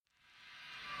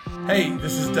Hey,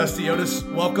 this is Dusty Otis.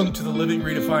 Welcome to the Living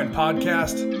Redefined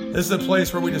podcast. This is a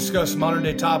place where we discuss modern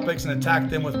day topics and attack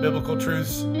them with biblical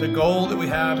truths. The goal that we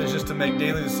have is just to make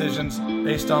daily decisions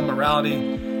based on morality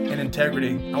and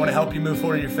integrity. I want to help you move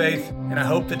forward in your faith, and I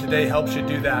hope that today helps you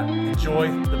do that. Enjoy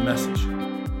the message.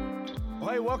 Well,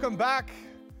 hey, welcome back.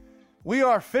 We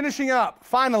are finishing up,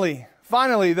 finally,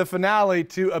 the finale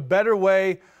to A Better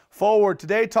Way Forward.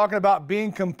 Today, talking about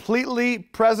being completely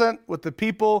present with the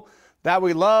people that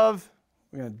we love.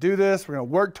 We're going to do this. We're going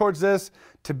to work towards this,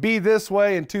 to be this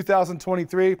way in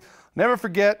 2023. Never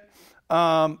forget,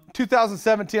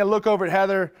 2017, I look over at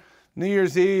Heather, New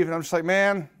Year's Eve, and I'm just like,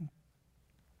 man,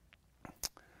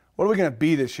 what are we going to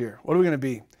be this year? What are we going to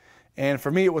be? And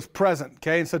for me, it was present,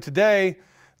 okay? And so today,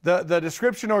 the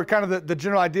description or kind of the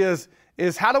general idea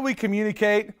is how do we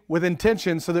communicate with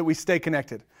intention so that we stay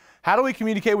connected? How do we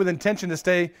communicate with intention to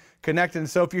stay connected? And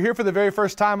so if you're here for the very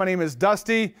first time, my name is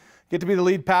Dusty. Get to be the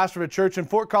lead pastor of a church in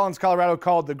Fort Collins, Colorado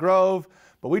called The Grove.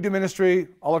 But we do ministry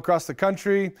all across the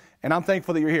country, and I'm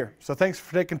thankful that you're here. So thanks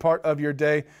for taking part of your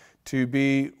day to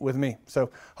be with me. So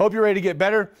hope you're ready to get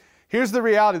better. Here's the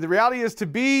reality. The reality is to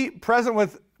be present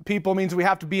with people means we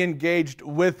have to be engaged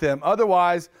with them.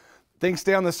 Otherwise, things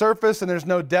stay on the surface and there's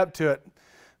no depth to it.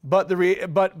 But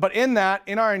in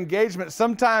our engagement,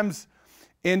 sometimes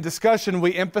in discussion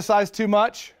we emphasize too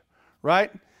much, right?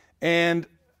 And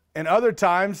other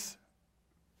times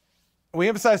we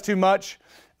emphasize too much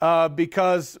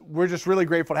because we're just really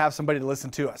grateful to have somebody to listen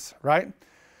to us, right?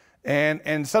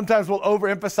 And sometimes we'll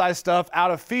overemphasize stuff out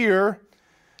of fear,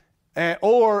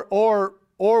 or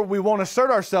we won't assert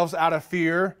ourselves out of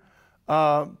fear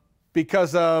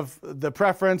because of the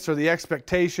preference or the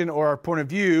expectation or our point of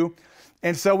view.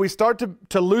 And so we start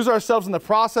to lose ourselves in the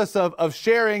process of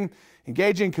sharing,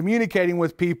 engaging, communicating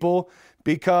with people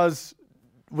because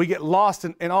we get lost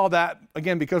in all that,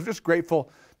 again, because we're just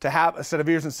grateful to have a set of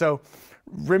ears. And so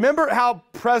remember how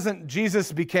present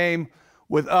Jesus became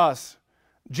with us.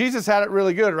 Jesus had it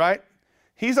really good, right?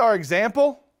 He's our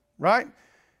example, right?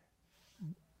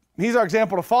 He's our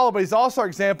example to follow, but he's also our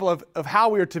example of how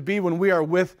we are to be when we are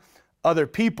with other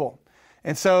people.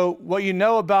 And so what you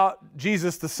know about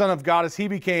Jesus, the Son of God, is he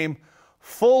became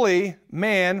fully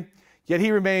man, yet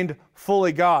he remained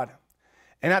fully God.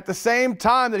 And at the same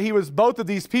time that he was both of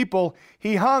these people,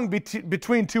 he hung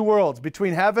between two worlds,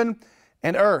 between heaven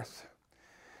and earth.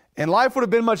 And life would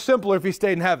have been much simpler if he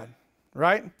stayed in heaven,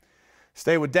 right?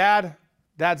 Stay with dad.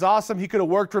 Dad's awesome. He could have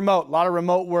worked remote. A lot of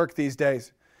remote work these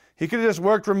days. He could have just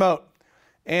worked remote.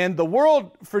 And the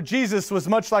world for Jesus was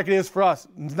much like it is for us.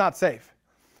 It's not safe.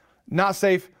 Not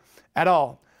safe at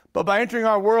all. But by entering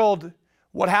our world,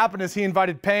 what happened is he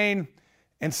invited pain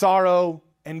and sorrow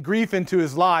and grief into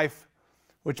his life,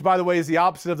 which, by the way, is the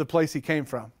opposite of the place he came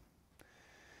from.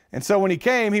 And so when he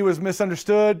came, he was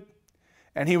misunderstood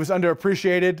and he was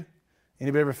underappreciated.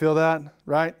 Anybody ever feel that,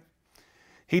 right?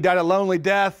 He died a lonely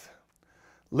death,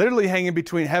 literally hanging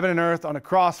between heaven and earth on a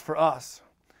cross for us.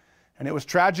 And it was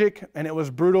tragic, and it was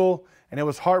brutal, and it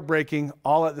was heartbreaking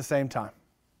all at the same time.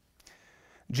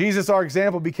 Jesus, our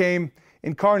example, became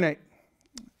incarnate,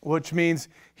 which means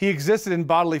he existed in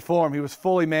bodily form. He was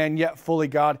fully man, yet fully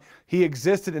God. He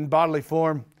existed in bodily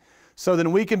form. So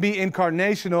then we can be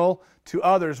incarnational to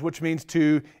others, which means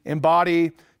to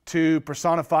embody, to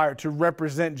personify, or to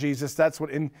represent Jesus. That's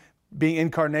what being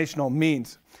incarnational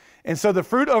means. And so the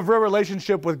fruit of real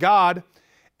relationship with God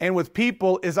and with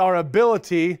people is our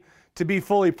ability to be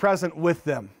fully present with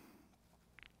them.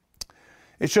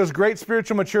 It shows great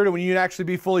spiritual maturity when you can actually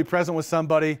be fully present with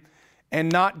somebody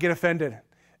and not get offended,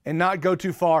 and not go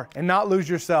too far, and not lose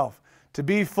yourself. To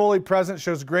be fully present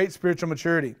shows great spiritual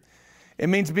maturity. It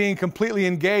means being completely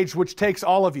engaged, which takes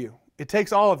all of you. It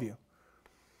takes all of you.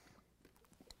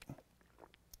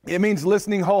 It means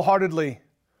listening wholeheartedly,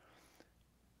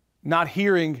 not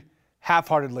hearing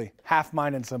half-heartedly,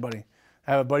 half-minded somebody.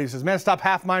 I have a buddy who says, man, stop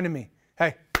half-minding me.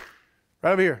 Hey,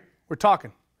 right over here, we're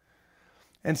talking.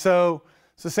 And so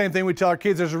it's the same thing we tell our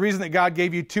kids. There's a reason that God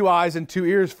gave you 2 eyes and 2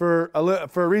 ears for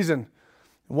a reason.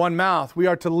 1 mouth. We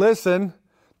are to listen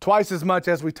twice as much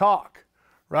as we talk,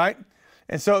 right?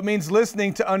 And so it means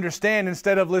listening to understand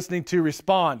instead of listening to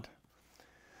respond,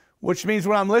 which means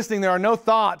when I'm listening, there are no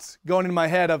thoughts going in my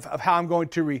head of how I'm going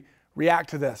to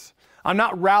react to this. I'm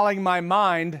not rallying my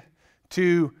mind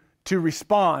to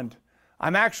respond.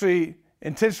 I'm actually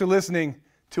intentionally listening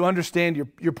to understand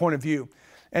your point of view.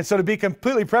 And so to be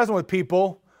completely present with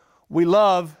people we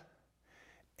love,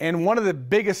 and one of the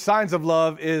biggest signs of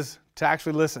love is to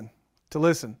actually listen, to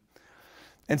listen.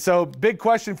 And so big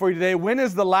question for you today, when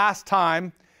is the last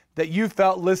time that you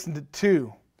felt listened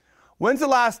to? When's the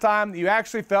last time that you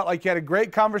actually felt like you had a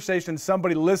great conversation and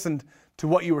somebody listened to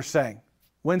what you were saying?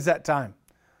 When's that time?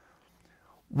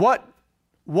 What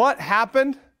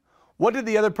happened? What did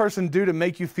the other person do to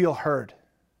make you feel heard?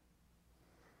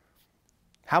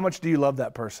 How much do you love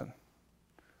that person?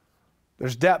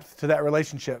 There's depth to that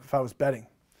relationship if I was betting.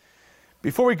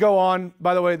 Before we go on,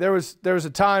 by the way, there was a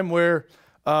time where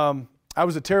I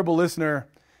was a terrible listener,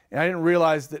 and I didn't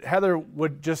realize that Heather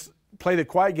would just play the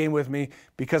quiet game with me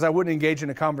because I wouldn't engage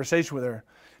in a conversation with her.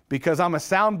 Because I'm a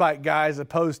soundbite guy as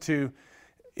opposed to,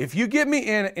 if you get me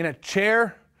in a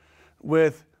chair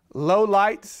with low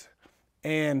lights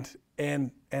and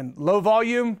low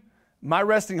volume, my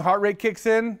resting heart rate kicks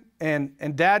in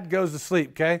and Dad goes to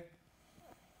sleep, okay?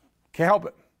 Can't help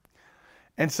it.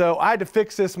 And so I had to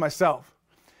fix this myself.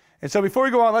 And so before we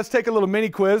go on, let's take a little mini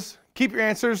quiz. Keep your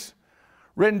answers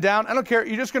written down. I don't care.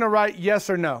 You're just going to write yes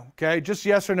or no, okay? Just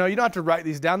yes or no. You don't have to write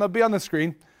these down. They'll be on the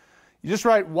screen. You just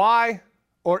write Y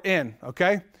or N,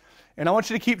 okay? And I want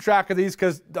you to keep track of these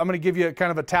because I'm going to give you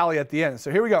kind of a tally at the end.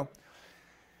 So here we go.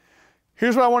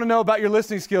 Here's what I want to know about your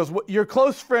listening skills. Your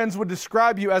close friends would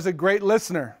describe you as a great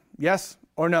listener. Yes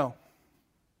or no?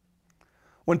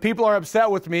 When people are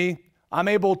upset with me, I'm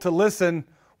able to listen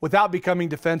without becoming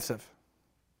defensive.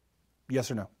 Yes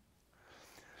or no?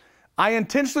 I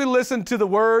intentionally listen to the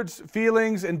words,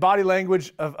 feelings, and body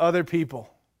language of other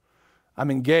people. I'm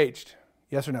engaged.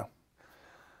 Yes or no?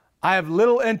 I have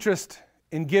little interest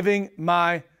in giving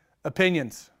my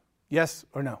opinions. Yes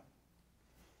or no?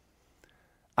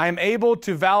 I am able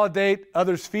to validate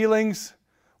others' feelings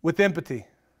with empathy.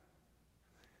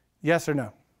 Yes or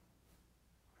no?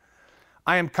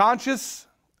 I am conscious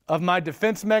of my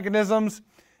defense mechanisms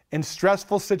in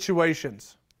stressful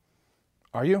situations.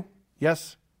 Are you?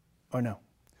 Yes or no?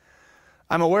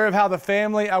 I'm aware of how the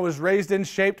family I was raised in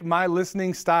shaped my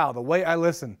listening style, the way I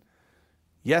listen.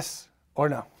 Yes or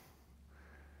no?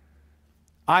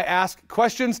 I ask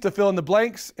questions to fill in the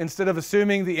blanks instead of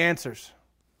assuming the answers.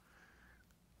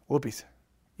 Whoopies.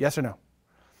 Yes or no?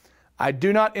 I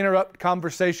do not interrupt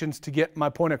conversations to get my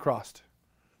point across.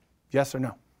 Yes or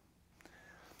no?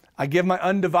 I give my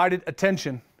undivided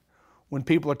attention when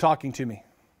people are talking to me.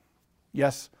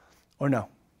 Yes or no?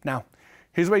 Now,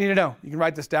 here's what you need to know. You can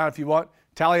write this down if you want.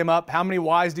 Tally them up. How many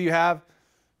Y's do you have?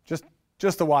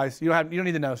 Just the Y's. You don't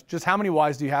need the no's. Just how many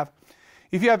Y's do you have?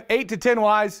 If you have 8 to 10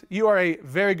 Y's, you are a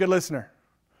very good listener.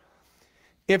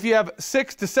 If you have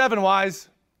 6 to 7 Y's,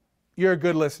 you're a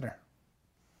good listener.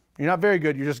 You're not very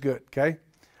good, you're just good, okay?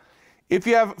 If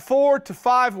you have 4 to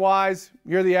 5 Y's,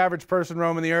 you're the average person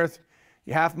roaming the earth.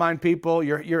 You half-mind people,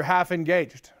 you're half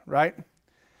engaged, right?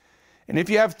 And if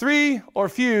you have 3 or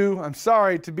few, I'm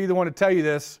sorry to be the one to tell you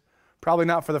this, probably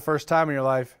not for the first time in your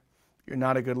life, you're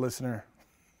not a good listener.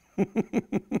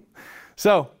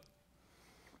 So,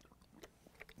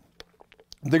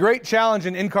 the great challenge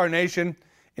in incarnation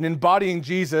and embodying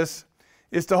Jesus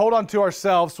is to hold on to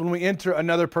ourselves when we enter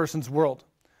another person's world.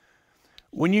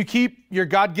 When you keep your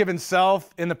God-given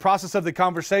self in the process of the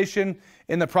conversation,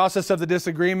 in the process of the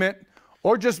disagreement,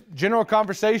 or just general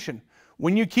conversation,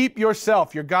 when you keep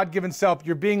yourself, your God-given self,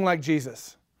 you're being like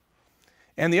Jesus.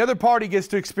 And the other party gets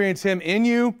to experience Him in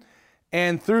you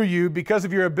and through you because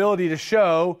of your ability to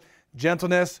show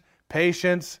gentleness,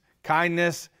 patience,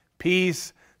 kindness,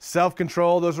 peace,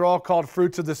 self-control. Those are all called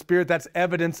fruits of the Spirit. That's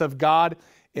evidence of God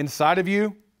inside of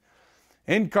you.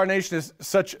 Incarnation is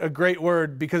such a great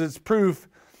word because it's proof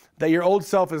that your old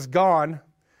self is gone,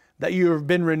 that you have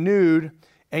been renewed,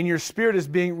 and your spirit is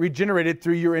being regenerated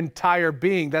through your entire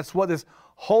being. That's what this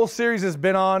whole series has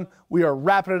been on. We are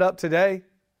wrapping it up today,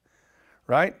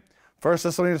 right? 1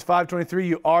 Thessalonians 5:23,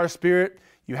 you are a spirit,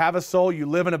 you have a soul, you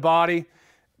live in a body.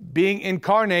 Being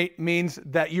incarnate means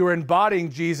that you are embodying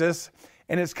Jesus,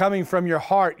 and it's coming from your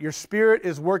heart. Your spirit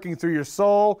is working through your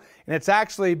soul, and it's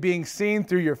actually being seen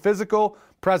through your physical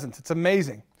presence. It's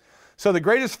amazing. So the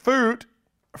greatest fruit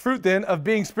then of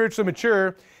being spiritually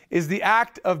mature is the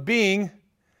act of being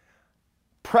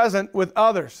present with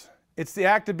others. It's the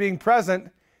act of being present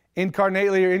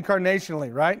incarnately or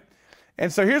incarnationally, right?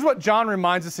 And so here's what John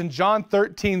reminds us in John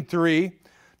 13:3.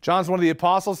 John's one of the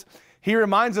apostles. He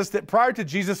reminds us that prior to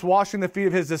Jesus washing the feet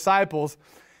of his disciples,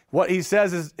 what he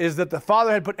says is that the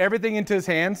Father had put everything into his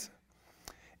hands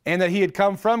and that he had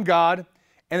come from God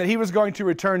and that he was going to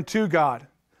return to God.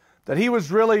 That he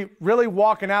was really, really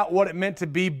walking out what it meant to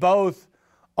be both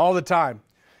all the time.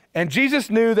 And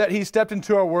Jesus knew that he stepped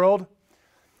into our world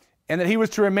and that he was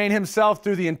to remain himself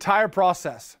through the entire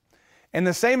process. And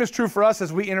the same is true for us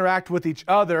as we interact with each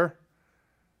other,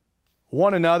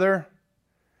 one another,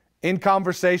 in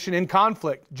conversation, in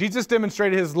conflict. Jesus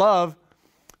demonstrated his love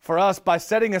for us by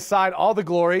setting aside all the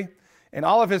glory, and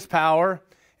all of his power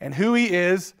and who he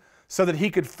is so that he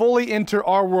could fully enter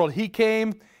our world. He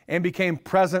came and became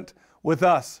present with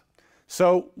us.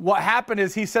 So what happened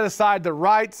is he set aside the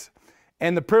rights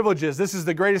and the privileges. This is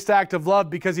the greatest act of love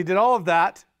because he did all of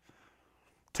that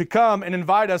to come and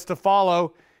invite us to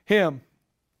follow him.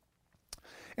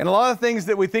 And a lot of things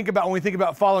that we think about when we think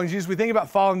about following Jesus, we think about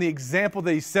following the example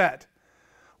that he set,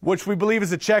 which we believe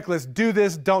is a checklist. Do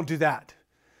this, don't do that.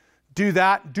 Do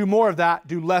that, do more of that,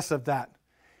 do less of that.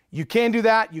 You can do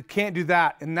that, you can't do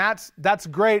that. And that's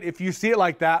great if you see it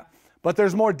like that, but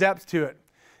there's more depth to it.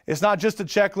 It's not just a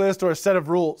checklist or a set of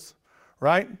rules,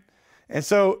 right? And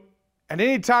so at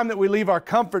any time that we leave our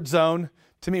comfort zone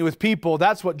to meet with people,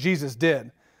 that's what Jesus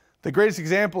did. The greatest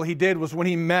example he did was when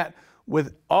he met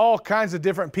with all kinds of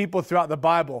different people throughout the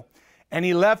Bible. And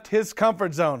he left his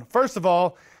comfort zone. First of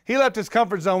all, he left his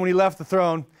comfort zone when he left the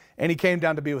throne and he came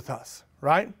down to be with us,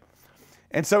 right?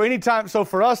 And so so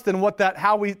for us then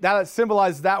that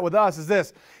symbolizes that with us is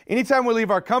this. Anytime we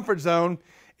leave our comfort zone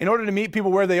in order to meet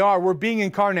people where they are, we're being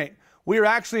incarnate. We are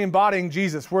actually embodying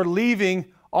Jesus. We're leaving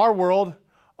our world,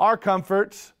 our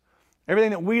comforts, everything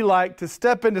that we like to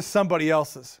step into somebody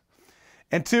else's.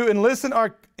 And to enlist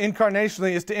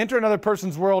incarnationally is to enter another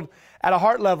person's world at a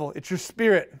heart level. It's your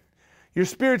spirit. Your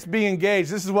spirit's being engaged.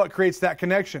 This is what creates that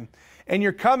connection. And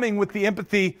you're coming with the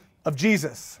empathy of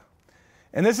Jesus.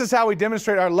 And this is how we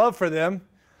demonstrate our love for them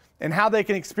and how they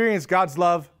can experience God's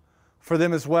love for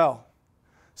them as well.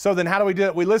 So then how do we do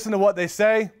it? We listen to what they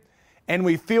say and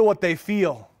we feel what they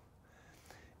feel.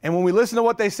 And when we listen to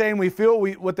what they say and we feel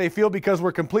what they feel because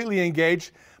we're completely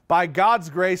engaged, by God's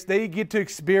grace, they get to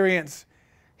experience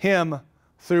him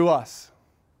through us.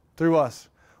 Through us.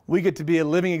 We get to be a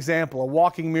living example, a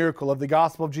walking miracle of the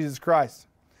gospel of Jesus Christ.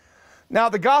 Now,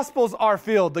 the Gospels are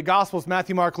filled. The Gospels,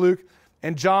 Matthew, Mark, Luke,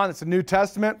 and John, it's the New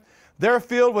Testament. They're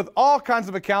filled with all kinds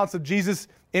of accounts of Jesus'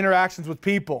 interactions with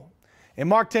people. In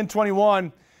Mark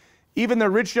 10:21, even the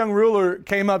rich young ruler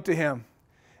came up to him.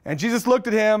 And Jesus looked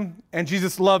at him, and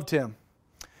Jesus loved him.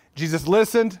 Jesus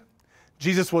listened.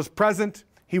 Jesus was present.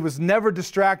 He was never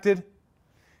distracted.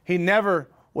 He never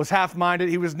was half-minded.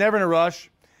 He was never in a rush.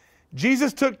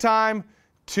 Jesus took time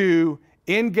to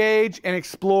engage and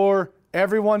explore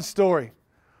everyone's story,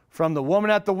 from the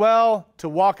woman at the well to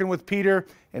walking with Peter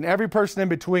and every person in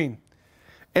between.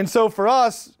 And so for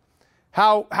us,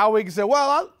 how we can say,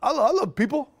 well, I love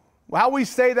people. How we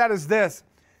say that is this.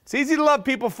 It's easy to love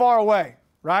people far away,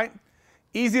 right?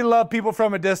 Easy to love people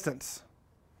from a distance,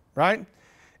 right?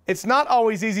 It's not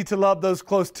always easy to love those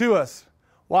close to us.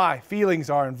 Why? Feelings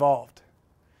are involved.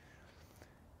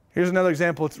 Here's another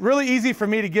example. It's really easy for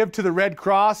me to give to the Red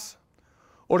Cross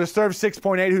or to serve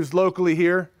 6.8 who's locally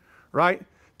here, right?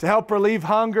 To help relieve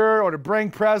hunger or to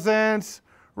bring presents,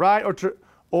 right?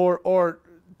 Or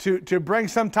to bring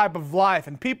some type of life.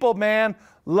 And people, man,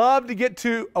 love to get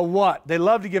to a what? They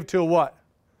love to give to a what?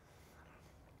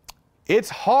 It's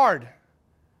hard.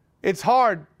 It's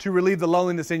hard to relieve the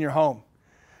loneliness in your home.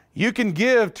 You can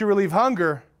give to relieve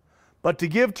hunger, but to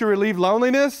give to relieve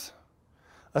loneliness,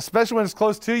 especially when it's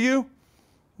close to you,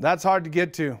 that's hard to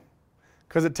get to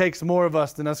because it takes more of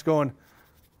us than us going,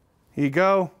 here you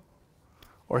go,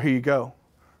 or here you go,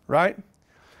 right?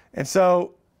 And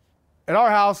so at our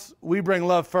house, we bring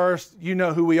love first. You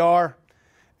know who we are.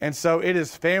 And so it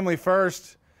is family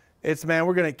first. It's, man,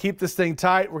 we're going to keep this thing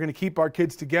tight. We're going to keep our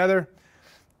kids together.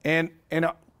 And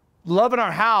love in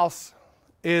our house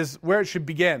is where it should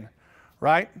begin,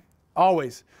 right?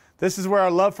 Always. This is where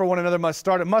our love for one another must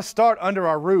start. It must start under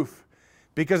our roof.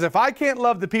 Because if I can't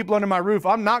love the people under my roof,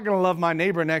 I'm not going to love my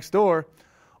neighbor next door,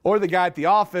 or the guy at the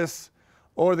office,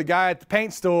 or the guy at the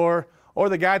paint store, or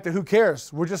the guy at the who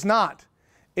cares. We're just not.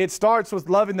 It starts with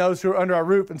loving those who are under our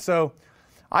roof. And so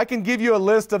I can give you a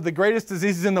list of the greatest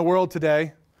diseases in the world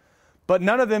today, but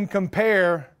none of them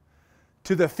compare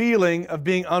to the feeling of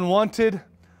being unwanted,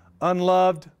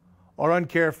 unloved, or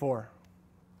uncared for.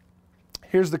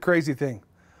 Here's the crazy thing.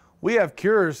 We have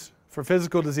cures for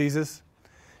physical diseases,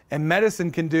 and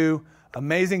medicine can do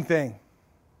amazing things,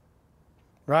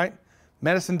 right?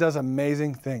 Medicine does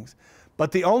amazing things.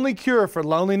 But the only cure for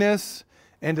loneliness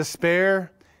and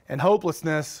despair and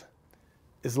hopelessness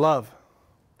is love.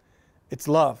 It's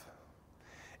love.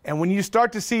 And when you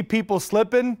start to see people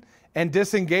slipping and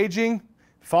disengaging,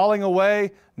 falling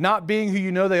away, not being who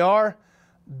you know they are,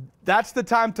 that's the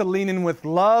time to lean in with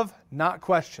love, not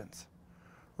questions,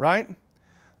 right?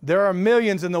 There are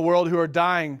millions in the world who are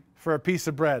dying for a piece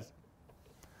of bread,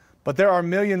 but there are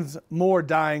millions more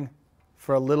dying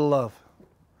for a little love.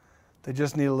 They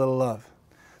just need a little love.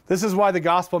 This is why the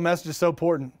gospel message is so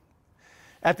important.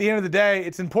 At the end of the day,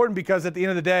 it's important because at the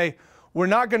end of the day, we're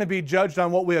not going to be judged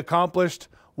on what we accomplished,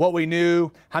 what we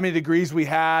knew, how many degrees we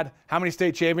had, how many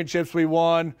state championships we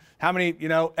won, how many,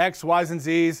 X, Y's, and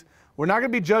Z's. We're not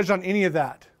going to be judged on any of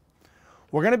that.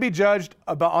 We're going to be judged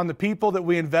on the people that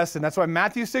we invest in. That's why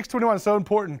Matthew 6:21 is so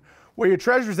important. Where your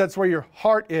treasure is, that's where your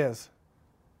heart is,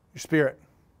 your spirit.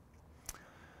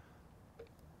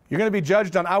 You're going to be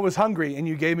judged on, I was hungry and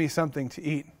you gave me something to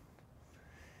eat.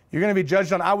 You're going to be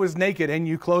judged on, I was naked and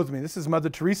you clothed me. This is Mother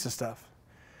Teresa stuff.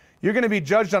 You're going to be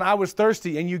judged on, I was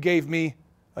thirsty and you gave me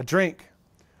a drink.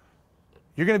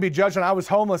 You're going to be judged on, I was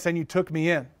homeless and you took me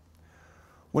in.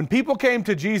 When people came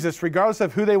to Jesus, regardless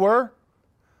of who they were,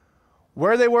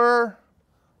 where they were,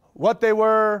 what they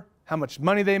were, how much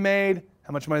money they made,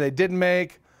 how much money they didn't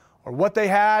make, or what they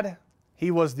had,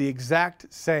 he was the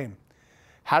exact same.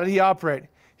 How did he operate?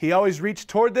 He always reached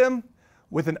toward them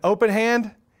with an open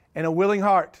hand and a willing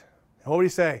heart. And what would he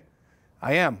say?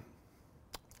 I am.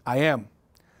 I am.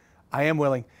 I am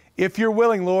willing. If you're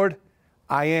willing, Lord,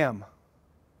 I am.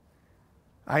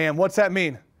 I am. What's that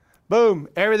mean? Boom,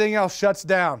 everything else shuts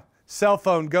down. Cell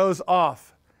phone goes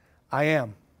off. I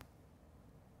am.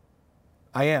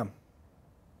 I am.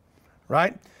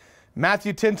 Right?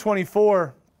 Matthew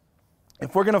 10:24,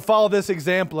 if we're going to follow this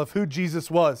example of who Jesus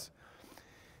was,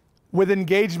 with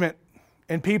engagement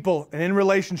in people and in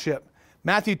relationship,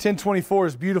 Matthew 10:24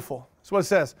 is beautiful. That's what it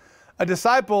says. A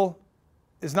disciple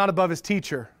is not above his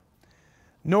teacher,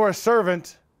 nor a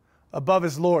servant above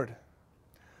his Lord.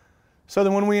 So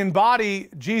that when we embody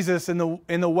Jesus in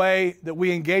the way that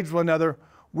we engage with one another,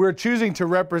 we're choosing to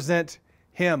represent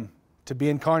him, to be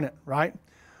incarnate, right?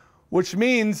 Which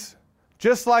means,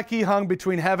 just like he hung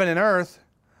between heaven and earth,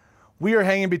 we are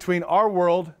hanging between our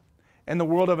world and the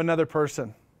world of another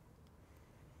person.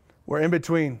 We're in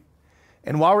between.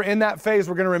 And while we're in that phase,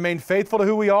 we're going to remain faithful to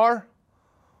who we are,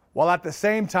 while at the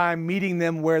same time meeting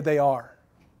them where they are.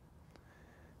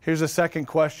 Here's a second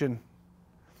question.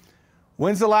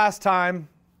 When's the last time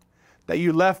that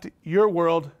you left your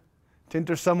world to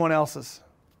enter someone else's?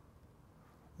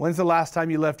 When's the last time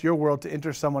you left your world to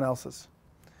enter someone else's?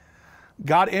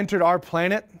 God entered our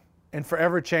planet and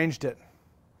forever changed it.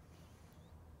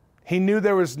 He knew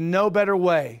there was no better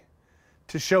way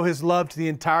to show his love to the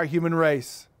entire human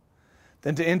race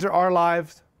than to enter our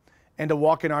lives and to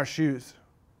walk in our shoes.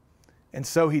 And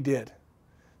so he did.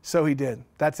 So he did.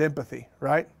 That's empathy,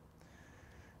 right?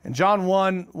 And John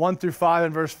 1:1-5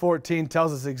 and verse 14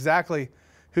 tells us exactly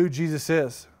who Jesus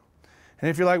is. And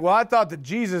if you're like, well, I thought that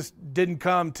Jesus didn't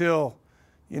come till,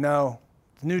 the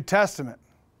New Testament.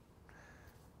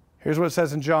 Here's what it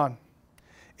says in John.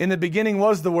 In the beginning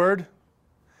was the Word. And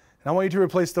I want you to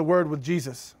replace the Word with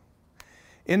Jesus.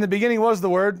 In the beginning was the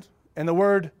Word, and the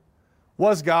Word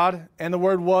was God, and the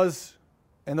Word was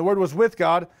with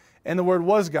God, and the Word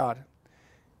was God.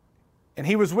 And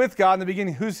he was with God in the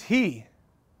beginning. Who's he?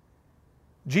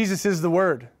 Jesus is the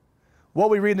Word. What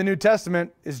we read in the New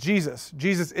Testament is Jesus.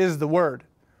 Jesus is the Word.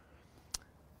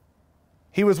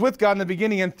 He was with God in the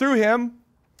beginning, and through him,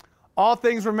 all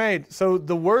things were made. So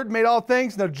the Word made all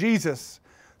things? No, Jesus.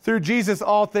 Through Jesus,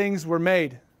 all things were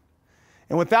made.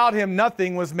 And without him,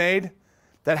 nothing was made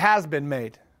that has been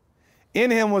made.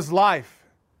 In him was life,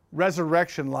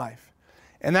 resurrection life.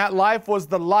 And that life was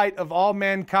the light of all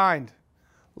mankind,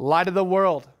 light of the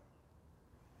world.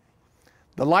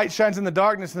 The light shines in the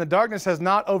darkness, and the darkness has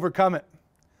not overcome it.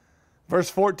 Verse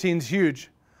 14 is huge.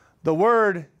 The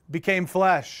Word became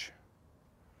flesh.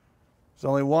 There's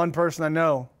only one person I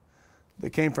know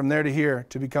that came from there to here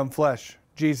to become flesh,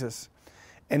 Jesus,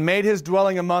 and made his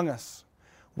dwelling among us.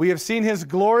 We have seen his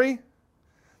glory,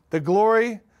 the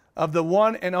glory of the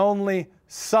one and only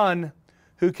Son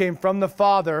who came from the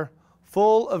Father,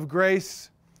 full of grace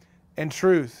and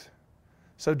truth.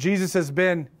 So Jesus has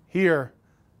been here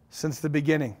since the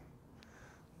beginning.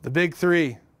 The big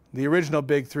three, the original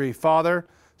big three, Father,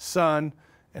 Son,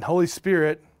 and Holy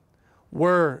Spirit,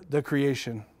 were the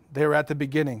creation. They were at the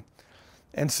beginning.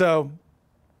 And so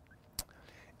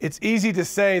it's easy to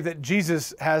say that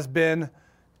Jesus has been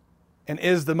and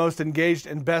is the most engaged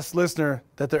and best listener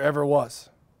that there ever was.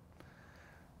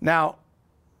 Now,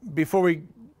 before we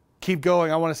keep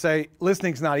going, I want to say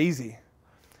listening's not easy.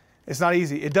 It's not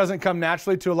easy. It doesn't come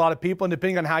naturally to a lot of people, and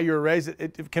depending on how you were raised,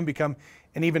 it can become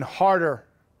an even harder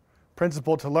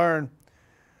principle to learn.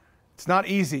 It's not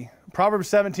easy. Proverbs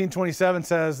 17:27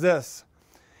 says this: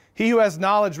 he who has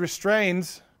knowledge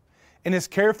restrains and is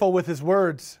careful with his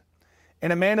words,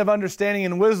 and a man of understanding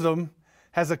and wisdom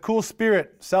has a cool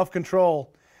spirit,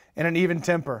 self-control, and an even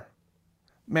temper.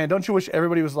 Man, don't you wish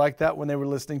everybody was like that when they were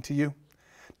listening to you?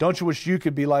 Don't you wish you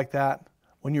could be like that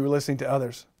when you were listening to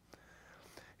others?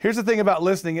 Here's the thing about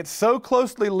listening. It's so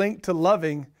closely linked to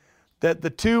loving that the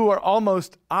two are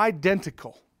almost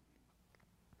identical.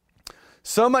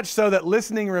 So much so that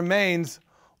listening remains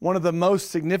one of the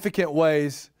most significant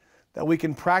ways that we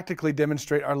can practically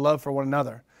demonstrate our love for one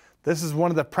another. This is one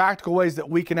of the practical ways that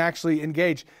we can actually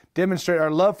engage, demonstrate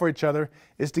our love for each other,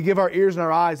 is to give our ears and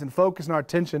our eyes and focus our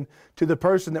attention to the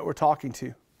person that we're talking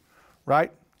to,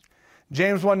 right?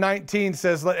 James 1:19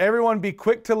 says, let everyone be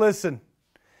quick to listen,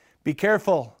 be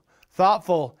careful,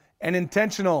 thoughtful, and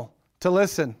intentional to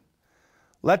listen.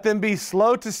 Let them be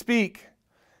slow to speak,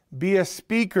 be a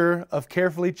speaker of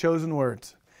carefully chosen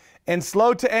words, and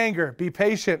slow to anger, be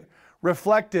patient,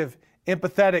 reflective,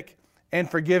 empathetic, and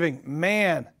forgiving.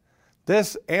 Man,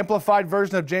 this amplified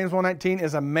version of James 1:19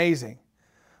 is amazing.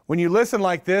 When you listen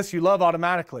like this, you love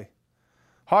automatically.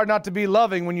 Hard not to be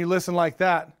loving when you listen like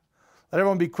that. Let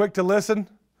everyone be quick to listen,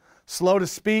 slow to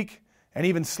speak, and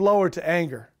even slower to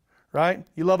anger, right?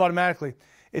 You love automatically.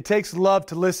 It takes love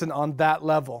to listen on that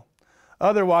level.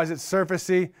 Otherwise, it's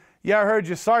surfacey. Yeah, I heard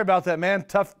you. Sorry about that, man.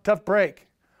 Tough break,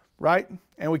 right?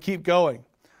 And we keep going.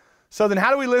 So then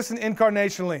how do we listen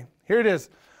incarnationally? Here it is.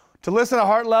 To listen at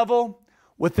heart level,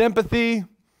 with empathy,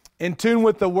 in tune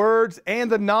with the words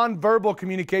and the nonverbal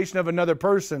communication of another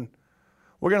person.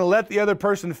 We're going to let the other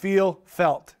person feel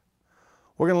felt.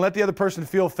 We're going to let the other person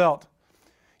feel felt.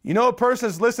 You know a person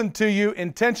has listened to you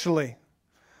intentionally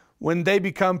when they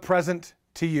become present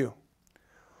to you.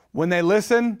 When they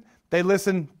listen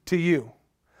to you.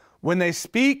 When they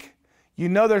speak, you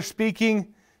know they're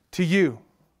speaking to you.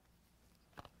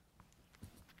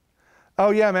 Oh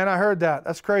yeah, man, I heard that.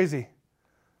 That's crazy.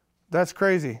 That's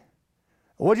crazy.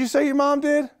 What'd you say your mom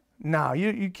did? No,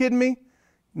 you kidding me?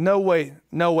 No way.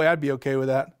 No way I'd be okay with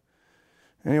that.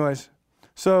 Anyways,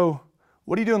 so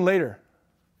what are you doing later?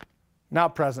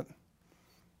 Not present.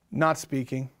 Not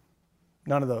speaking.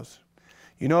 None of those.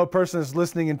 You know a person is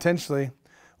listening intentionally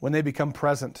when they become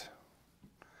present.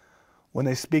 When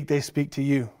they speak to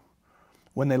you.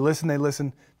 When they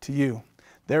listen to you.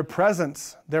 Their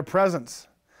presence, their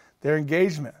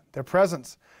engagement, their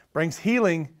presence brings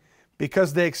healing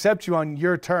because they accept you on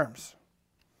your terms.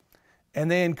 And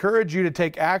they encourage you to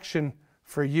take action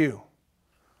for you.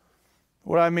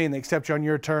 What do I mean? They accept you on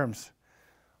your terms.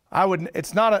 I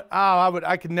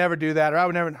could never do that, or I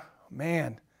would never.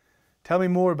 Man, tell me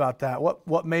more about that.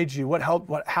 What made you? What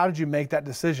helped? How did you make that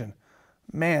decision?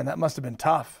 Man, that must have been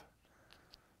tough.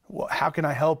 How can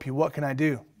I help you? What can I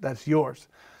do? That's yours.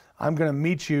 I'm going to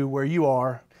meet you where you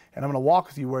are, and I'm going to walk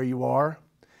with you where you are,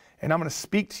 and I'm going to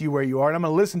speak to you where you are, and I'm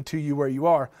going to listen to you where you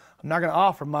are. I'm not going to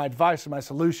offer my advice or my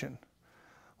solution.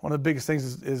 One of the biggest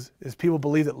things is people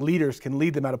believe that leaders can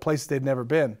lead them out of places they've never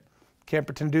been. Can't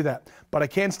pretend to do that. But I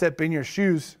can step in your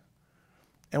shoes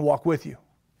and walk with you.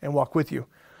 They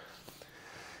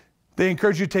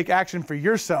encourage you to take action for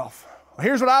yourself. Well,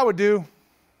 here's what I would do.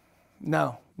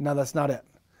 No, that's not it.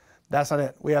 That's not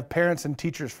it. We have parents and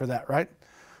teachers for that, right?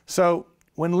 So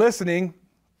when listening,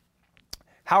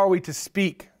 how are we to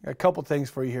speak? A couple things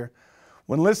for you here.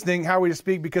 When listening, how are we to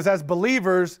speak? Because as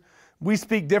believers, we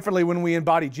speak differently when we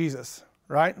embody Jesus,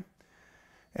 right?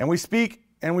 And we speak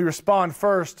and we respond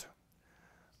first.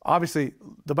 Obviously,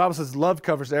 the Bible says love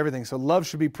covers everything, so love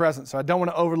should be present. So I don't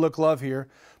want to overlook love here.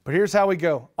 But here's how we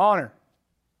go. Honor.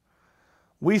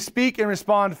 We speak and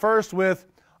respond first with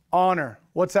honor.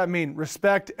 What's that mean?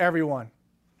 Respect everyone.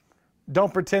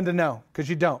 Don't pretend to know, because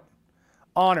you don't.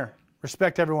 Honor.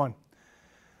 Respect everyone.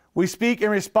 We speak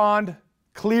and respond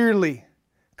clearly.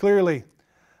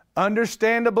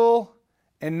 Understandable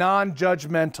and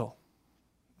non-judgmental.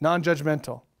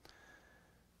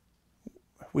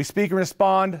 We speak and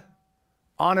respond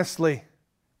honestly.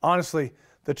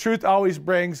 The truth always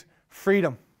brings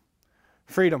freedom.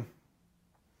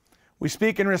 We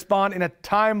speak and respond in a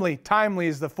timely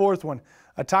is the fourth one,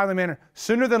 a timely manner,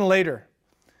 sooner than later.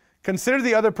 Consider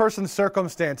the other person's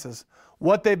circumstances,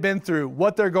 what they've been through,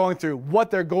 what they're going through,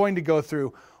 what they're going to go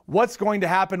through, what's going to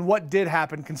happen, what did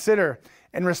happen. Consider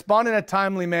and respond in a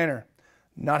timely manner,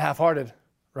 not half-hearted,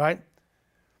 right?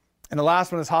 And the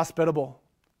last one is hospitable.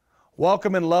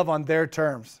 Welcome and love on their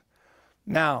terms.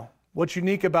 Now, what's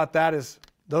unique about that is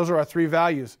those are our three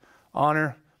values: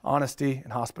 honor, honesty,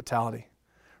 and hospitality.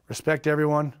 Respect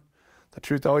everyone. The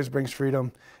truth always brings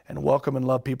freedom. And welcome and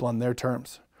love people on their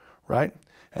terms, right?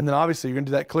 And then obviously you're going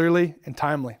to do that clearly and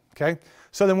timely, okay?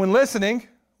 So then when listening,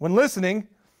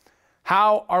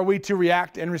 how are we to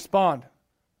react and respond?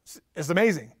 It's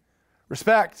amazing.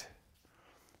 Respect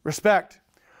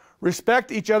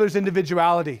each other's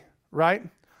individuality, right?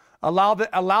 Allow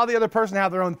the other person to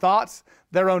have their own thoughts,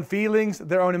 their own feelings,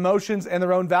 their own emotions, and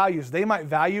their own values. They might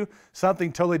value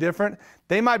something totally different.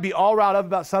 They might be all riled up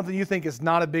about something you think is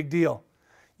not a big deal.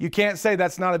 you can't say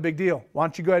that's not a big deal. Why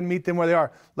don't you go ahead and meet them where they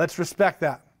are? Let's respect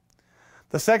that.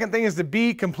 The second thing is to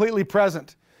be completely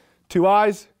present. 2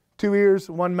 eyes, 2 ears,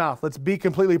 1 mouth. Let's be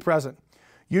completely present.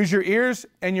 Use your ears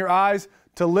and your eyes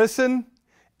to listen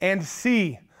and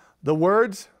see the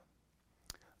words,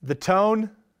 the tone,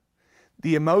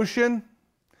 the emotion,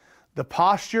 the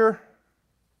posture,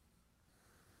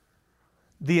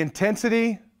 the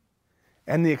intensity,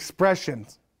 and the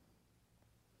expressions.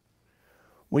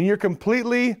 When you're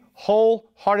completely,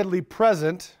 wholeheartedly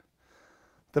present,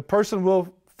 the person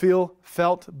will feel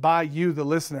felt by you, the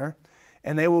listener,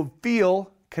 and they will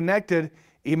feel connected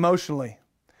emotionally.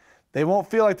 They won't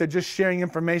feel like they're just sharing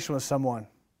information with someone.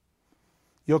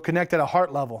 You'll connect at a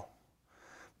heart level.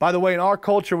 By the way, in our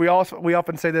culture, we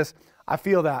often say this, I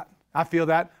feel that. I feel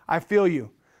that. I feel you.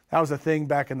 That was a thing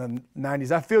back in the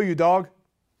 90s. I feel you, dog.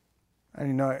 I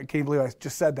can't believe I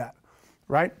just said that,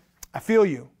 right? I feel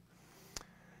you.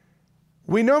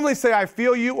 We normally say I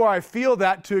feel you or I feel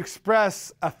that to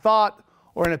express a thought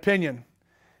or an opinion.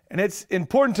 And it's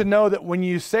important to know that when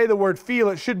you say the word feel,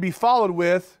 it should be followed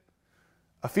with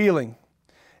a feeling.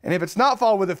 And if it's not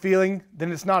followed with a feeling,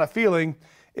 then it's not a feeling.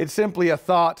 It's simply a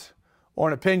thought or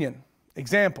an opinion.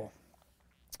 Example,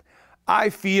 I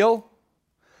feel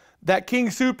that King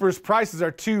Soopers prices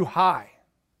are too high.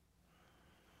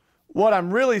 What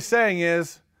I'm really saying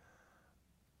is,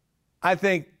 I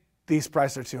think these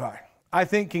prices are too high. I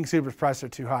think King Soopers prices are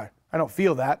too high. I don't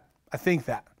feel that. I think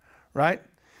that, right?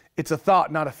 It's a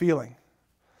thought, not a feeling.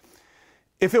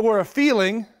 If it were a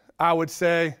feeling, I would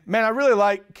say, man, I really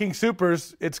like King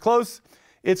Soopers. It's close,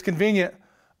 it's convenient,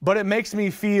 but it makes me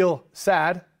feel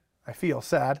sad. I feel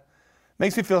sad.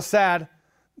 Makes me feel sad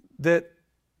that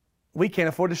we can't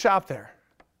afford to shop there,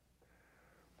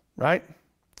 right?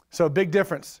 So a big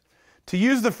difference. To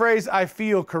use the phrase I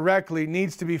feel correctly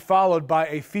needs to be followed by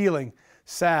a feeling,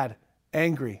 sad,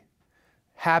 angry,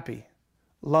 happy,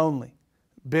 lonely,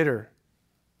 bitter,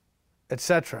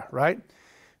 etc., right?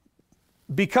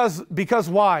 Because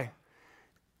why?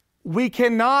 We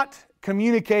cannot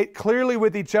communicate clearly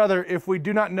with each other if we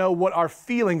do not know what our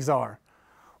feelings are.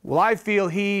 Well, I feel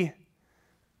he.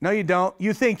 No, you don't.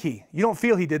 You think he. You don't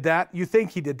feel he did that. You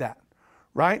think he did that,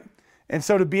 right? And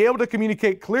so to be able to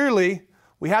communicate clearly,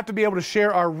 we have to be able to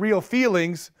share our real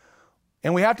feelings,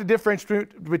 and we have to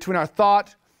differentiate between our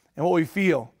thought and what we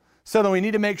feel. So then we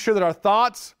need to make sure that our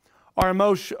thoughts, our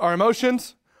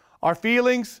emotions, our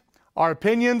feelings, our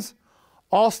opinions,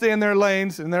 all stay in their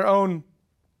lanes, in their own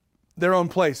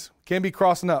place. Can't be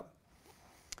crossing up.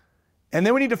 And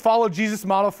then we need to follow Jesus'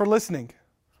 model for listening.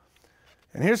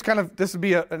 And here's this would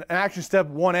be an action step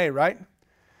 1A, right?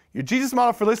 Your Jesus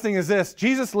model for listening is this.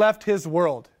 Jesus left his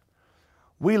world.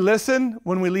 We listen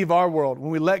when we leave our world,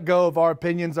 when we let go of our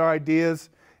opinions, our ideas,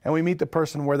 and we meet the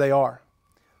person where they are.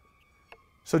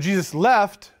 So Jesus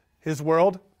left his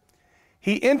world.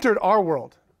 He entered our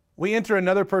world. We enter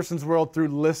another person's world through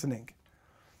listening.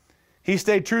 He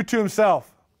stayed true to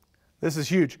himself. This is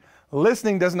huge.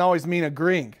 Listening doesn't always mean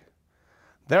agreeing.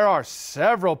 There are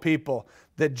several people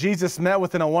that Jesus met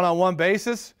with in a one-on-one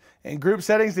basis in group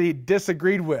settings that he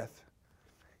disagreed with.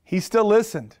 He still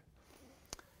listened.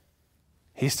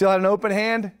 He still had an open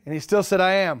hand, and he still said,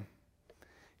 I am.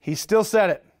 He still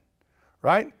said it,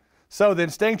 right? So then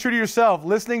staying true to yourself,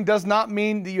 listening does not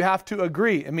mean that you have to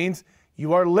agree. It means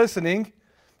you are listening,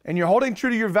 and you're holding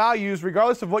true to your values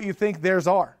regardless of what you think theirs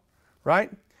are,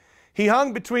 right? He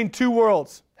hung between 2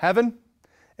 worlds, heaven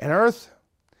and earth,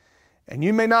 and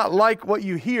you may not like what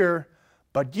you hear,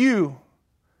 but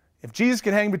if Jesus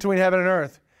can hang between heaven and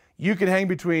earth, you can hang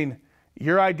between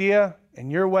your idea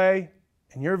and your way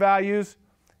and your values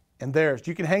and theirs.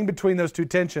 You can hang between those 2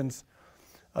 tensions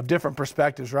of different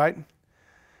perspectives, right?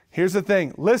 Here's the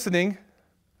thing. Listening,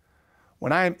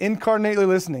 when I am incarnately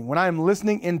listening, when I am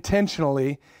listening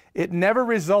intentionally, it never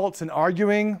results in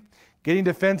arguing, getting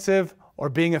defensive, or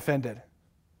being offended.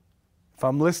 If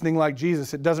I'm listening like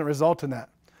Jesus, it doesn't result in that.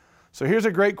 So here's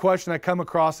a great question I come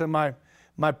across in my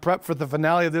prep for the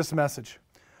finale of this message.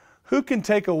 Who can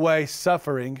take away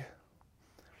suffering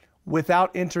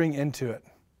without entering into it?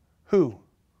 Who?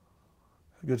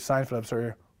 A good sign for that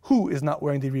here. Who is not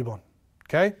wearing the ribbon?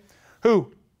 Okay?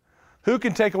 Who? Who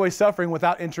can take away suffering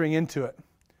without entering into it?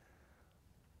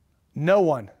 No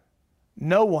one.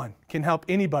 No one can help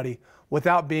anybody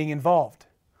without being involved,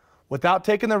 without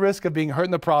taking the risk of being hurt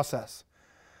in the process.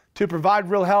 To provide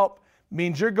real help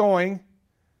means you're going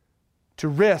to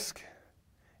risk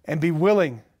and be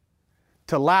willing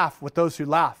to laugh with those who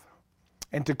laugh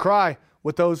and to cry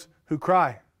with those who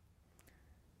cry.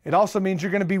 It also means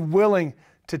you're going to be willing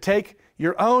to take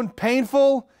your own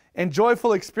painful and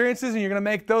joyful experiences and you're going to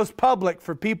make those public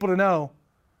for people to know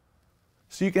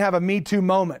so you can have a Me Too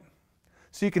moment,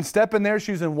 so you can step in their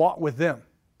shoes and walk with them,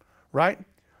 right?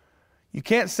 You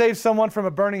can't save someone from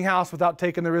a burning house without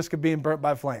taking the risk of being burnt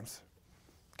by flames.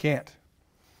 Can't.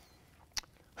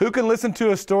 Who can listen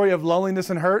to a story of loneliness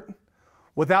and hurt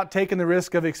without taking the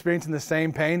risk of experiencing the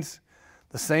same pains,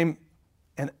 the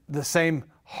same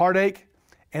heartache,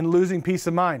 and losing peace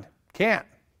of mind? Can't.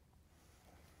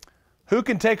 Who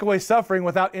can take away suffering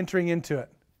without entering into it?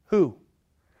 Who?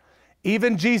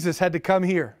 Even Jesus had to come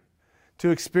here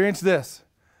to experience this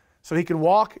so he could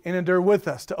walk and endure with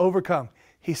us to overcome.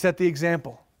 He set the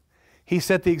example. He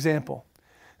set the example.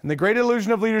 And the great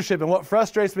illusion of leadership, and what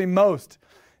frustrates me most,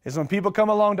 is when people come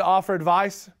along to offer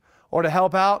advice or to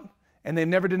help out, and they've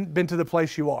never been to the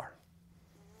place you are.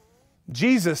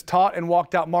 Jesus taught and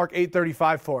walked out Mark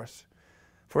 8:35 for us.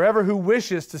 For everyone who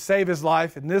wishes to save his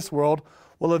life in this world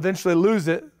will eventually lose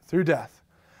it through death.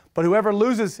 But whoever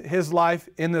loses his life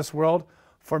in this world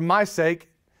for my sake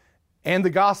and the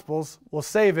gospel's will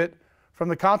save it from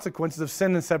the consequences of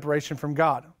sin and separation from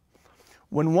God.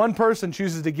 When one person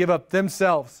chooses to give up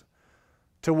themselves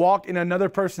to walk in another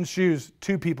person's shoes,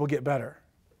 two people get better.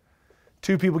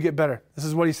 Two people get better. This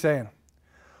is what he's saying.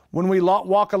 When we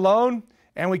walk alone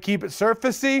and we keep it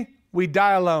surfacey, we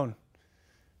die alone.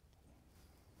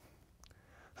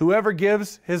 Whoever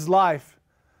gives his life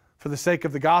for the sake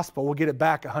of the gospel will get it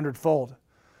back 100-fold.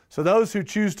 So those who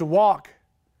choose to walk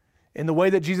in the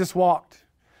way that Jesus walked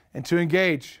and to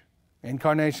engage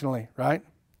incarnationally, right?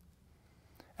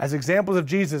 As examples of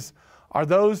Jesus are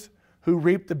those who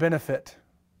reap the benefit.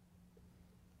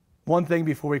 One thing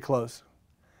before we close.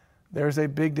 There's a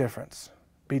big difference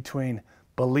between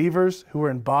believers who are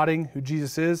embodying who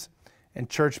Jesus is and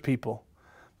church people.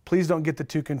 Please don't get the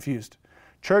two confused.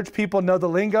 Church people know the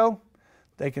lingo.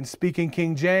 They can speak in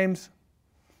King James.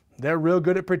 They're real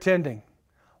good at pretending.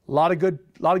 A lot of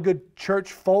good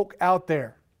church folk out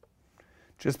there.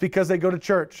 Just because they go to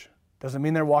church doesn't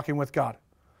mean they're walking with God.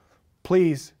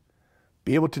 Please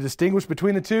be able to distinguish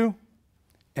between the two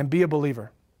and be a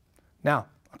believer. Now,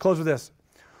 I'll close with this.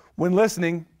 When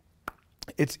listening,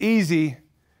 it's easy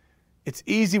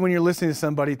when you're listening to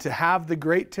somebody to have the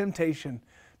great temptation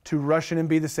to rush in and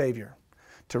be the Savior,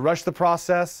 to rush the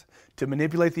process, to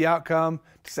manipulate the outcome,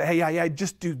 to say, hey, yeah,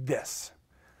 just do this.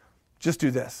 Just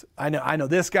do this. I know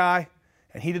this guy,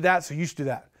 and he did that, so you should do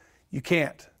that. You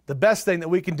can't. The best thing that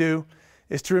we can do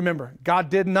is to remember, God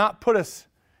did not put us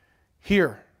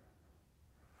here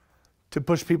to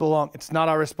push people along. It's not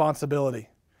our responsibility.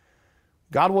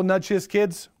 God will nudge his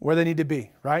kids where they need to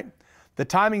be, right? The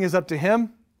timing is up to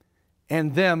him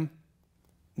and them,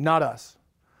 not us.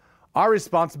 Our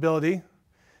responsibility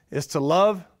is to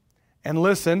love and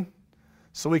listen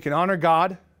so we can honor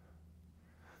God,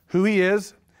 who he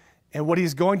is, and what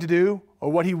he's going to do or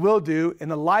what he will do in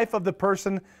the life of the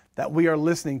person that we are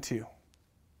listening to.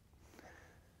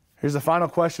 Here's a final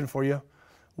question for you.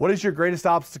 What is your greatest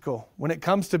obstacle when it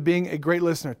comes to being a great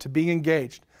listener, to being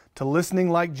engaged, to listening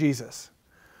like Jesus?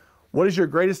 What is your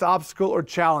greatest obstacle or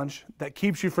challenge that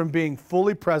keeps you from being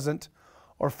fully present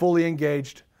or fully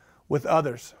engaged with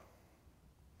others?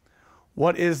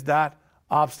 What is that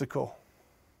obstacle?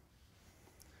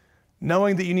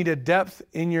 Knowing that you need a depth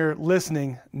in your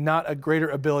listening, not a greater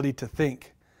ability to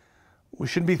think. We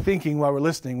shouldn't be thinking while we're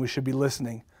listening. We should be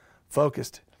listening,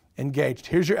 focused, engaged.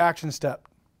 Here's your action step.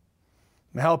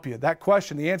 I'm going to help you. That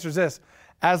question, the answer is this.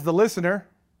 As a listener,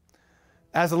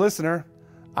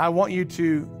 I want you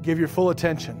to give your full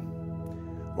attention.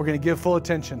 We're going to give full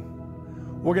attention.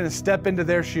 We're going to step into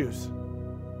their shoes.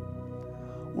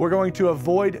 We're going to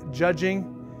avoid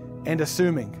judging and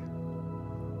assuming.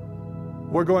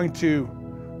 We're going to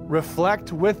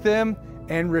reflect with them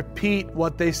and repeat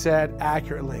what they said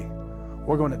accurately.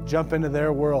 We're going to jump into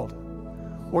their world.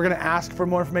 We're going to ask for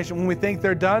more information. When we think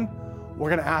they're done, we're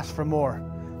going to ask for more.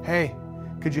 Hey,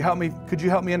 could you help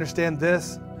me understand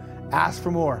this? Ask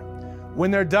for more. When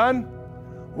they're done,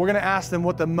 we're going to ask them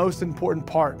what the most important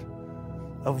part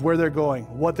of where they're going,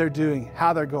 what they're doing,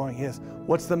 how they're going is.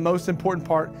 What's the most important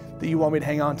part that you want me to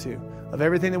hang on to? Of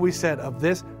everything that we said, of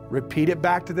this, repeat it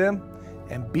back to them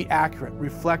and be accurate.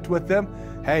 Reflect with them.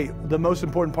 Hey, the most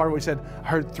important part of what we said, I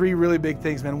heard 3 really big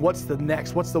things, man. What's the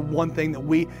next? What's the one thing that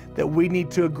we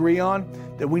need to agree on,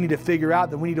 that we need to figure out,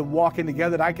 that we need to walk in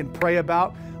together, that I can pray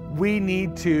about? We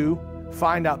need to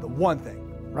find out the one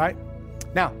thing, right?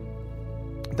 Now,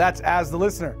 that's as the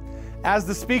listener. As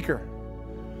the speaker,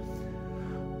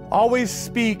 always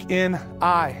speak in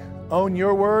I. Own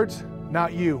your words,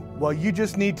 not you. Well, you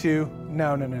just need to.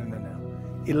 No.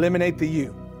 Eliminate the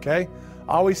you, okay?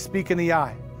 Always speak in the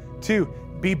I. 2,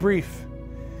 be brief.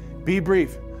 Be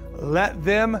brief. Let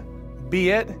them be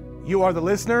it You are the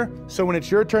listener, so when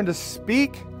it's your turn to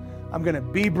speak, I'm going to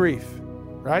be brief,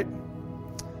 right?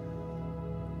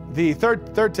 The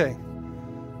third thing,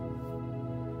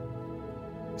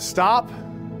 stop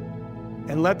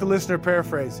and let the listener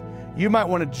paraphrase. You might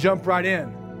want to jump right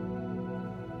in.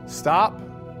 Stop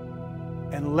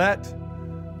and let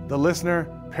the listener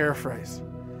paraphrase.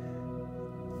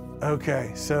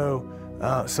 Okay, so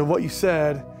what you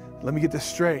said, let me get this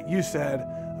straight. You said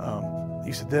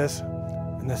this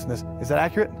and this and this. Is that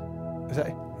accurate?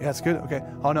 Yeah, that's good. Okay.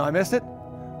 Oh no, I missed it.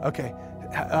 Okay,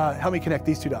 help me connect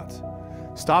these two dots.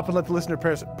 Stop and let the listener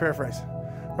paraphrase.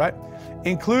 Right?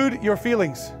 Include your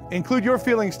feelings. Include your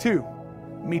feelings too.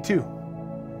 Me too.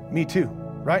 Me too.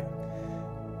 Right?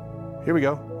 Here we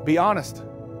go. Be honest,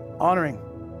 honoring,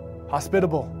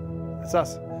 hospitable. That's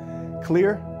us.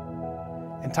 Clear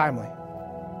and timely.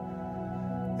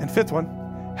 And fifth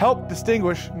one, help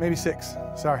distinguish, maybe sixth,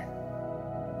 sorry.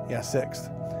 Yeah, sixth.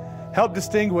 Help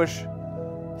distinguish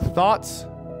thoughts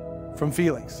from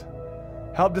feelings.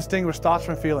 Help distinguish thoughts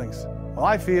from feelings. Well,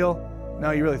 I feel,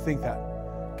 no, you really think that.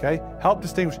 Okay? Help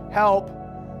distinguish, help.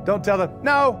 Don't tell them,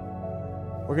 no,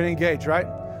 we're going to engage, right?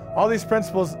 All these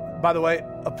principles, by the way,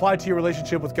 apply to your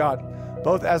relationship with God,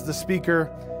 both as the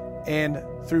speaker and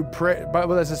through prayer,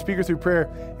 both as the speaker through prayer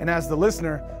and as the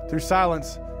listener through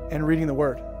silence and reading the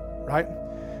word, right?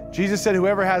 Jesus said,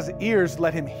 whoever has ears,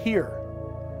 let him hear.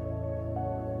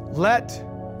 Let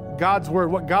God's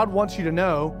word, what God wants you to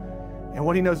know and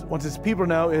what he wants his people to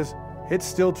know is it's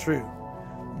still true.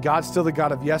 God's still the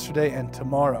God of yesterday and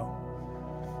tomorrow.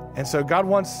 And so God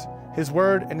wants his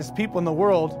word and his people in the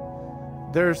world.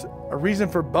 There's a reason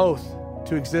for both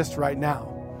to exist right now.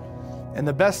 And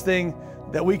the best thing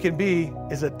that we can be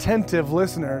is attentive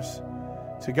listeners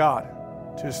to God,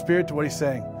 to his spirit, to what he's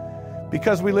saying.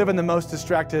 Because we live in the most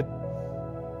distracted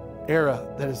era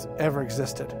that has ever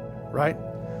existed, right?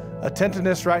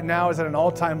 Attentiveness right now is at an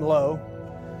all-time low.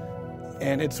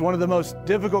 And it's one of the most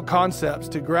difficult concepts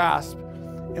to grasp.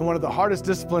 And one of the hardest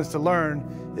disciplines to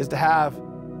learn is to have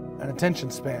an attention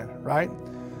span, right?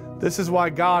 This is why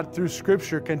God, through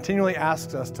Scripture, continually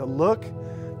asks us to look,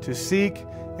 to seek,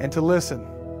 and to listen.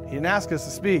 He didn't ask us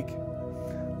to speak.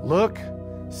 Look,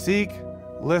 seek,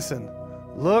 listen.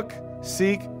 Look,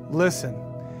 seek, listen.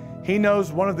 He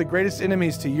knows one of the greatest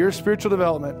enemies to your spiritual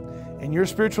development, in your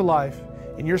spiritual life,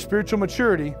 in your spiritual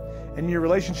maturity, and in your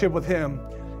relationship with him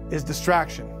is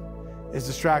distraction.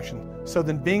 So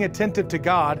then being attentive to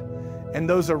God and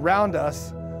those around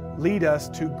us lead us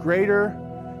to greater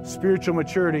spiritual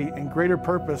maturity and greater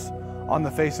purpose on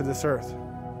the face of this earth.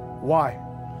 Why?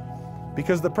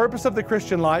 Because the purpose of the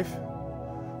Christian life,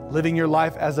 living your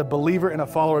life as a believer and a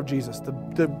follower of Jesus,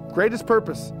 the greatest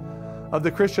purpose of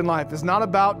the Christian life is not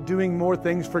about doing more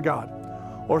things for God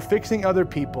or fixing other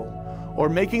people or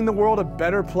making the world a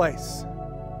better place.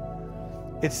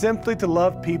 It's simply to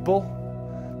love people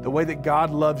the way that God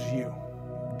loves you.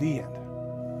 The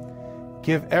end.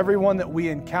 Give everyone that we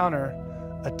encounter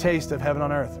a taste of heaven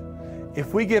on earth.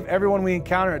 If we give everyone we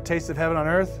encounter a taste of heaven on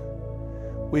earth,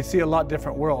 we'd see a lot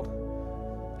different world.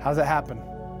 How does that happen?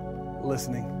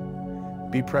 Listening.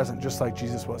 Be present, just like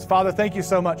Jesus was. Father, thank you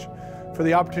so much for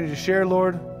the opportunity to share,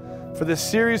 Lord, for this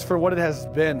series, for what it has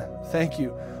been. Thank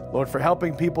you, Lord, for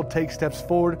helping people take steps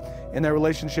forward in their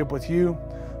relationship with you,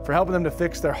 for helping them to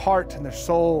fix their heart and their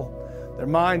soul, their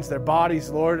minds, their bodies,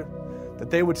 Lord, that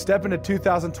they would step into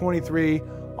 2023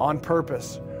 on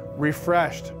purpose,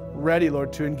 refreshed, ready,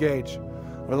 Lord, to engage.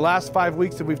 Over the last 5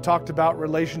 weeks that we've talked about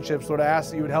relationships, Lord, I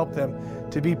ask that you would help them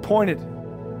to be pointed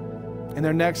in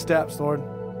their next steps, Lord.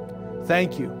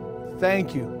 Thank you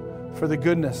for the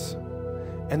goodness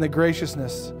and the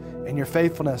graciousness and your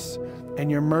faithfulness and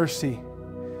your mercy,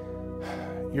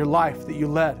 your life that you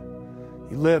led,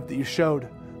 you lived, that you showed,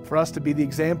 for us to be the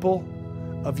example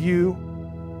of you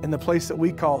in the place that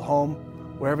we call home,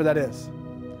 wherever that is.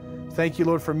 Thank you,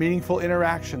 Lord, for meaningful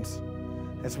interactions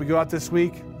as we go out this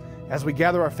week, as we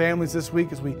gather our families this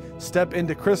week, as we step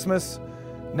into Christmas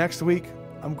next week.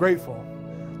 I'm grateful,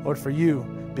 Lord, for you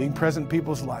being present in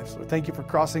people's lives. Lord, thank you for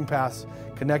crossing paths,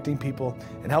 connecting people,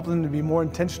 and helping them to be more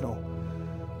intentional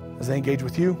as they engage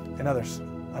with you and others.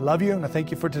 I love you, and I thank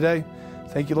you for today.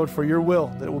 Thank you, Lord, for your will,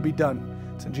 that it will be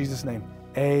done. It's in Jesus' name.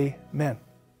 Amen.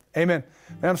 Amen.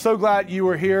 And I'm so glad you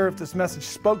were here. If this message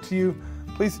spoke to you,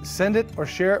 please send it or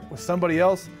share it with somebody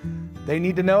else. They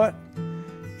need to know it.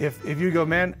 If you go,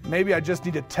 man, maybe I just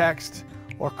need to text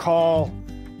or call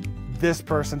this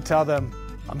person, tell them,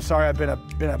 I'm sorry I've been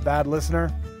a bad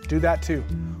listener. Do that too.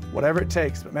 Whatever it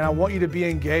takes. But man, I want you to be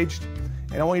engaged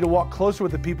and I want you to walk closer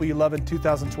with the people you love in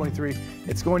 2023.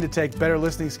 It's going to take better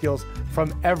listening skills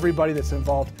from everybody that's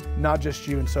involved, not just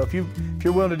you. And so if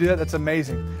you're willing to do that, that's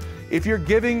amazing. If you're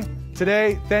giving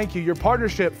today, thank you. Your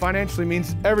partnership financially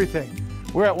means everything.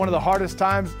 We're at one of the hardest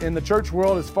times in the church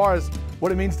world as far as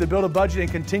what it means to build a budget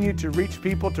and continue to reach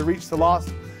people, to reach the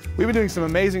lost. We've been doing some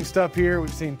amazing stuff here.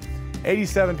 We've seen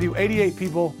 88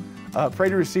 people pray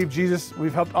to receive Jesus.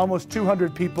 We've helped almost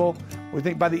 200 people. We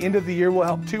think by the end of the year, we'll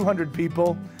help 200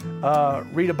 people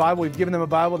read a Bible. We've given them a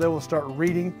Bible. They will start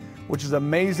reading, which is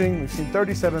amazing. We've seen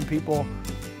 37 people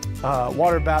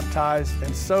water baptized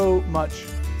and so much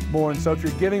more. And so if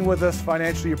you're giving with us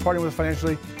financially, you're partnering with us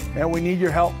financially, man, we need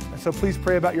your help. And so please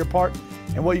pray about your part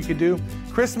and what you can do.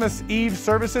 Christmas Eve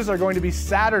services are going to be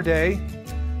Saturday,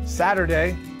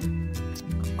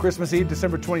 Christmas Eve,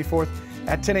 December 24th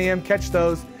at 10 a.m. Catch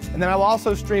those. And then I will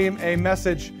also stream a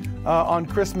message on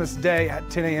Christmas Day at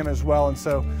 10 a.m. as well. And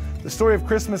so the story of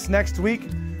Christmas next week,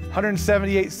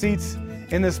 178 seats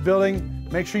in this building.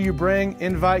 Make sure you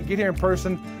invite, get here in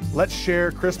person. Let's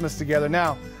share Christmas together.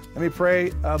 Now, let me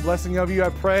pray a blessing of you. I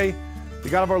pray the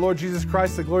God of our Lord Jesus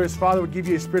Christ, the glorious Father, would give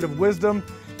you a spirit of wisdom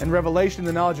and revelation,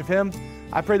 the knowledge of Him.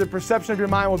 I pray the perception of your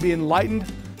mind will be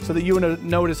enlightened so that you would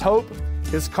know what His hope,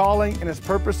 His calling, and His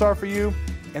purpose are for you,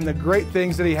 and the great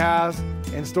things that He has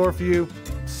in store for you.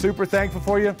 Super thankful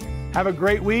for you. Have a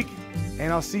great week,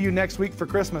 and I'll see you next week for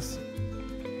Christmas.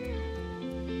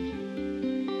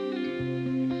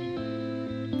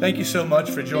 Thank you so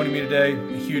much for joining me today.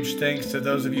 A huge thanks to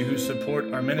those of you who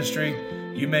support our ministry.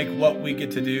 You make what we get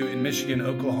to do in Michigan,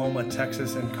 Oklahoma,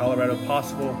 Texas, and Colorado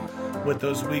possible with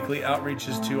those weekly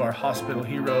outreaches to our hospital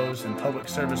heroes and public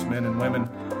servicemen and women.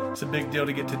 It's a big deal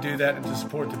to get to do that and to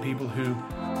support the people who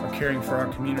are caring for our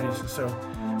communities. And so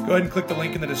go ahead and click the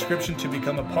link in the description to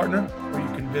become a partner, or you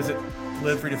can visit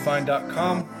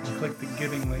liveredefined.com and click the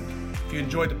giving link. If you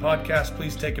enjoyed the podcast,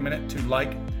 please take a minute to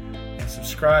like and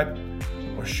subscribe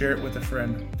or share it with a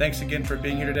friend. Thanks again for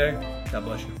being here today. God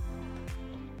bless you.